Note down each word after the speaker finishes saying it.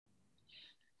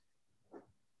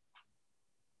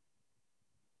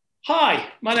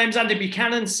Hi, my name's Andy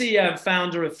Buchanan, CEO and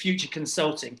founder of Future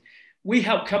Consulting. We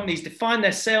help companies define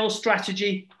their sales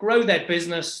strategy, grow their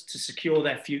business to secure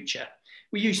their future.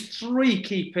 We use three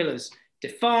key pillars: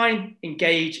 define,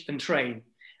 engage, and train.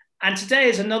 And today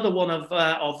is another one of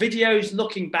our videos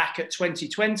looking back at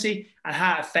 2020 and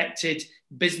how it affected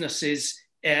businesses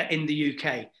in the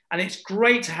UK. And it's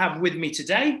great to have with me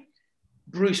today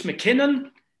Bruce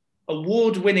McKinnon,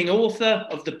 award-winning author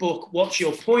of the book What's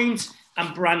Your Point?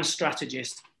 And brand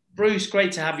strategist. Bruce,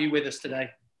 great to have you with us today.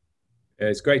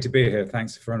 It's great to be here.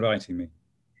 Thanks for inviting me.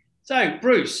 So,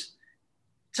 Bruce,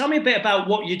 tell me a bit about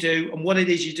what you do and what it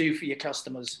is you do for your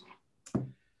customers.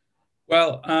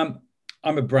 Well,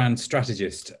 I'm a brand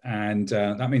strategist, and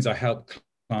that means I help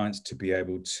clients to be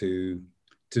able to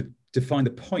define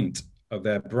the point of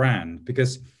their brand,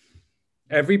 because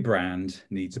every brand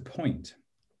needs a point,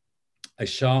 a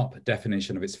sharp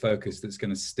definition of its focus that's going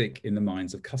to stick in the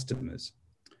minds of customers.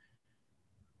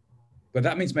 But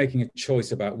that means making a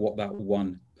choice about what that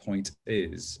one point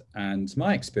is. And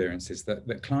my experience is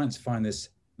that clients find this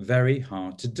very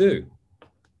hard to do.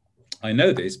 I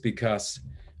know this because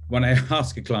when I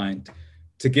ask a client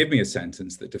to give me a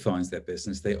sentence that defines their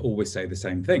business, they always say the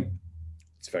same thing.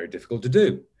 It's very difficult to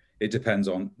do. It depends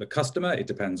on the customer. It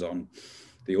depends on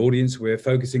the audience we're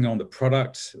focusing on, the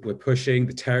product we're pushing,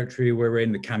 the territory we're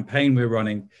in, the campaign we're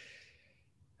running.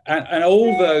 And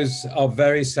all those are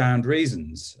very sound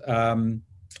reasons.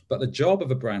 But the job of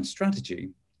a brand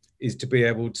strategy is to be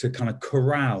able to kind of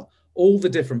corral all the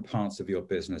different parts of your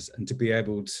business and to be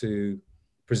able to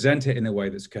present it in a way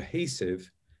that's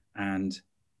cohesive and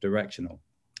directional.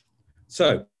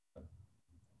 So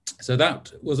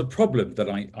that was a problem that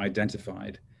I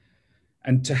identified.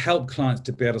 And to help clients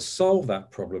to be able to solve that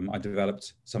problem, I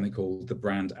developed something called the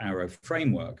Brand Arrow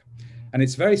Framework. And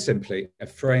it's very simply a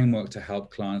framework to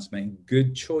help clients make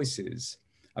good choices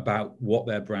about what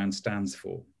their brand stands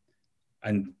for,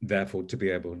 and therefore to be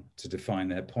able to define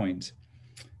their point.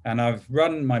 And I've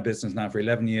run my business now for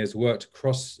 11 years, worked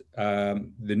across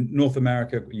the North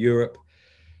America, Europe,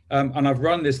 and I've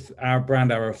run our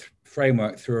Brand Arrow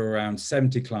Framework through around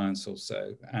 70 clients or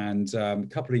so. And a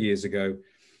couple of years ago,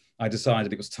 I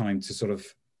decided it was time to sort of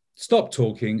stop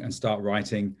talking and start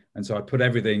writing. And so I put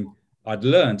everything I'd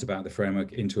learned about the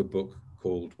framework into a book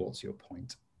called What's Your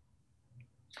Point?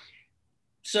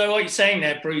 So what you're saying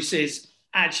there, Bruce, is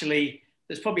actually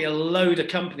there's probably a load of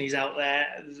companies out there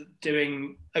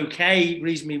doing okay,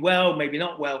 reasonably well, maybe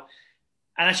not well.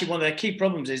 And actually one of their key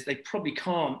problems is they probably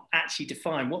can't actually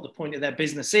define what the point of their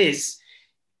business is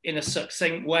in a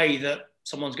succinct way that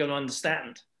someone's going to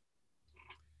understand.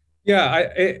 Yeah,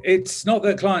 it's not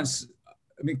that clients,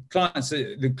 the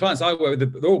clients I work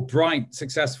with, they're all bright,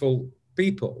 successful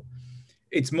people.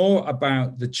 It's more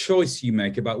about the choice you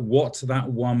make about what that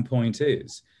one point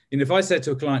is. And if I said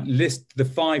to a client, list the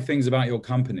 5 things about your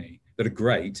company that are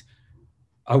great,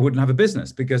 I wouldn't have a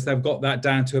business because they've got that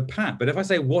down to a pat. But if I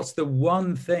say, what's the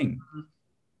one thing?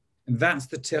 And that's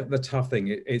the tough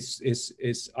thing.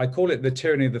 I call it the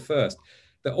tyranny of the first.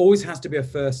 There always has to be a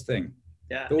first thing.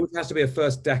 Yeah. There always has to be a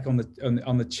first deck on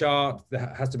the chart.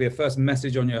 There has to be a first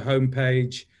message on your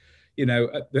homepage. You know,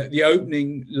 the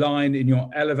opening line in your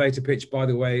elevator pitch, by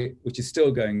the way, which is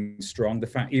still going strong. The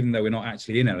fact, even though we're not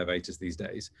actually in elevators these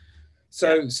days.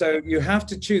 So you have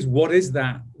to choose what is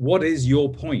that. What is your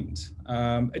point?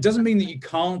 It doesn't mean that you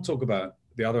can't talk about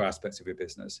the other aspects of your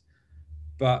business,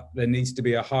 but there needs to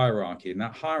be a hierarchy, and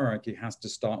that hierarchy has to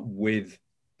start with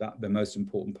the most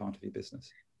important part of your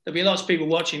business. There'll be lots of people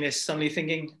watching this suddenly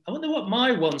thinking, I wonder what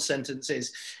my one sentence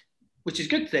is, which is a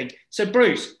good thing. So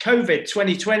Bruce, COVID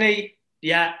 2020,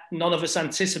 yeah, none of us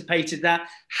anticipated that.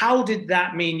 How did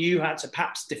that mean you had to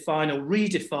perhaps define or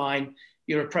redefine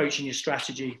your approach and your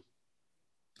strategy?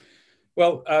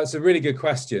 Well, it's a really good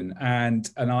question.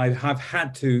 And I have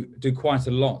had to do quite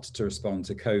a lot to respond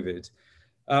to COVID.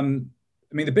 I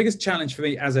mean, the biggest challenge for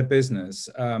me as a business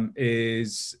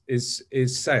is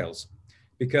sales.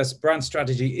 Because brand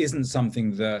strategy isn't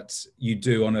something that you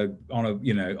do on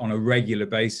a regular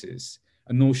basis,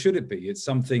 and nor should it be. It's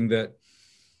something that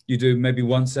you do maybe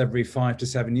once every 5 to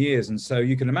 7 years, and so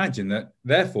you can imagine that.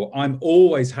 Therefore, I'm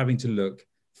always having to look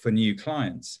for new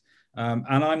clients, and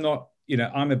I'm not.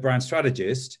 I'm a brand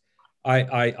strategist.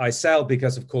 I sell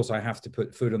because, of course, I have to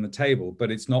put food on the table,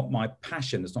 but it's not my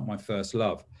passion. It's not my first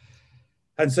love.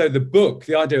 And so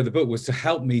the idea of the book was to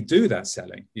help me do that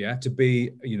selling, to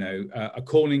be, a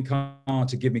calling card,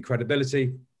 to give me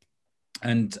credibility.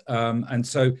 And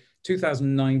so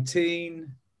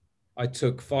 2019, I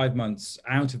took 5 months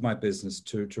out of my business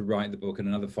to write the book, and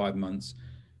another 5 months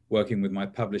working with my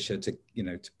publisher to,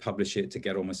 to publish it, to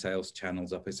get all my sales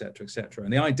channels up, et cetera, et cetera.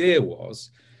 And the idea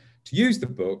was to use the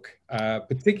book,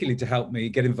 particularly to help me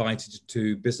get invited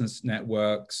to business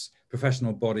networks,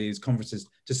 professional bodies, conferences,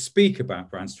 to speak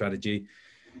about brand strategy,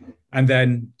 and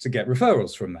then to get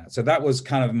referrals from that. So that was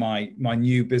kind of my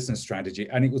new business strategy.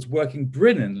 And it was working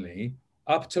brilliantly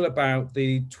up till about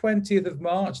the 20th of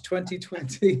March,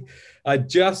 2020. I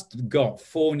just got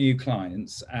 4 new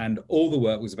clients and all the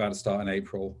work was about to start in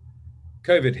April.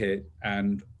 COVID hit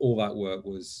and all that work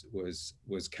was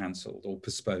cancelled or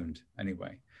postponed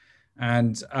anyway.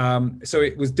 And so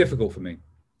it was difficult for me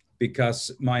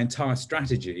because my entire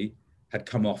strategy had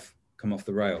come off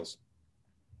the rails.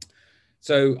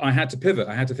 So I had to pivot.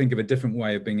 I had to think of a different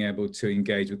way of being able to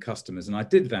engage with customers. And I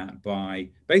did that by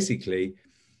basically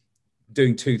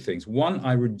doing 2 things. 1,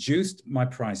 I reduced my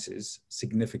prices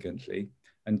significantly.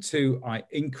 And 2, I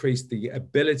increased the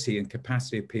ability and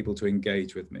capacity of people to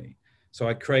engage with me. So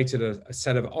I created a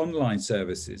set of online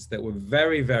services that were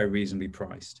very, very reasonably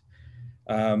priced.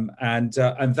 And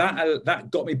that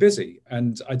got me busy.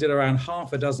 And I did around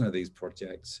half a dozen of these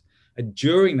projects. And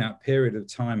during that period of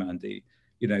time, Andy,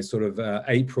 sort of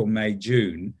April, May,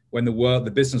 June, when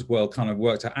the business world kind of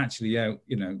worked out, actually,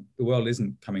 the world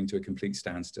isn't coming to a complete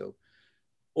standstill.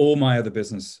 All my other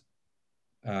business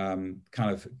kind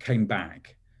of came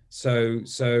back. So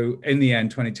in the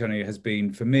end, 2020 has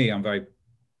been, for me, I'm very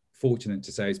fortunate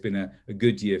to say it's been a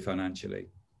good year financially.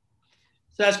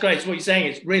 So that's great. So what you're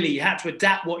saying is really you had to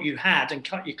adapt what you had and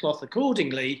cut your cloth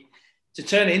accordingly to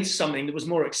turn it into something that was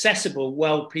more accessible.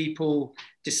 Well, people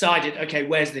decided, okay,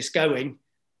 where's this going?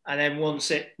 And then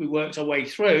once we worked our way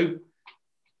through,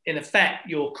 in effect,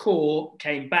 your core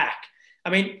came back. I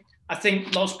mean, I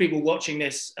think lots of people watching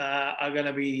this are going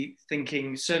to be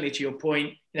thinking, certainly to your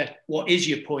point, what is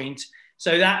your point?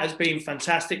 So that has been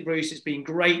fantastic, Bruce. It's been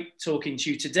great talking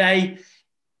to you today.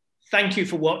 Thank you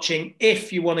for watching.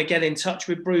 If you want to get in touch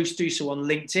with Bruce, do so on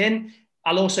LinkedIn.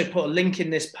 I'll also put a link in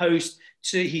this post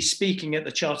to he's speaking at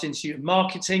the Chartered Institute of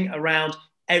Marketing around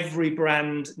Every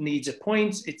Brand Needs a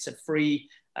Point. It's a free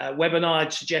webinar.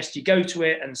 I'd suggest you go to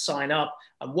it and sign up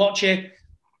and watch it.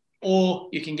 Or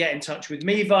you can get in touch with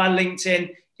me via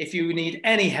LinkedIn if you need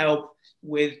any help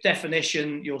with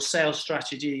definition, your sales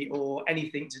strategy, or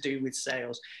anything to do with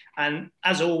sales. And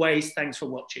as always, thanks for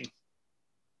watching.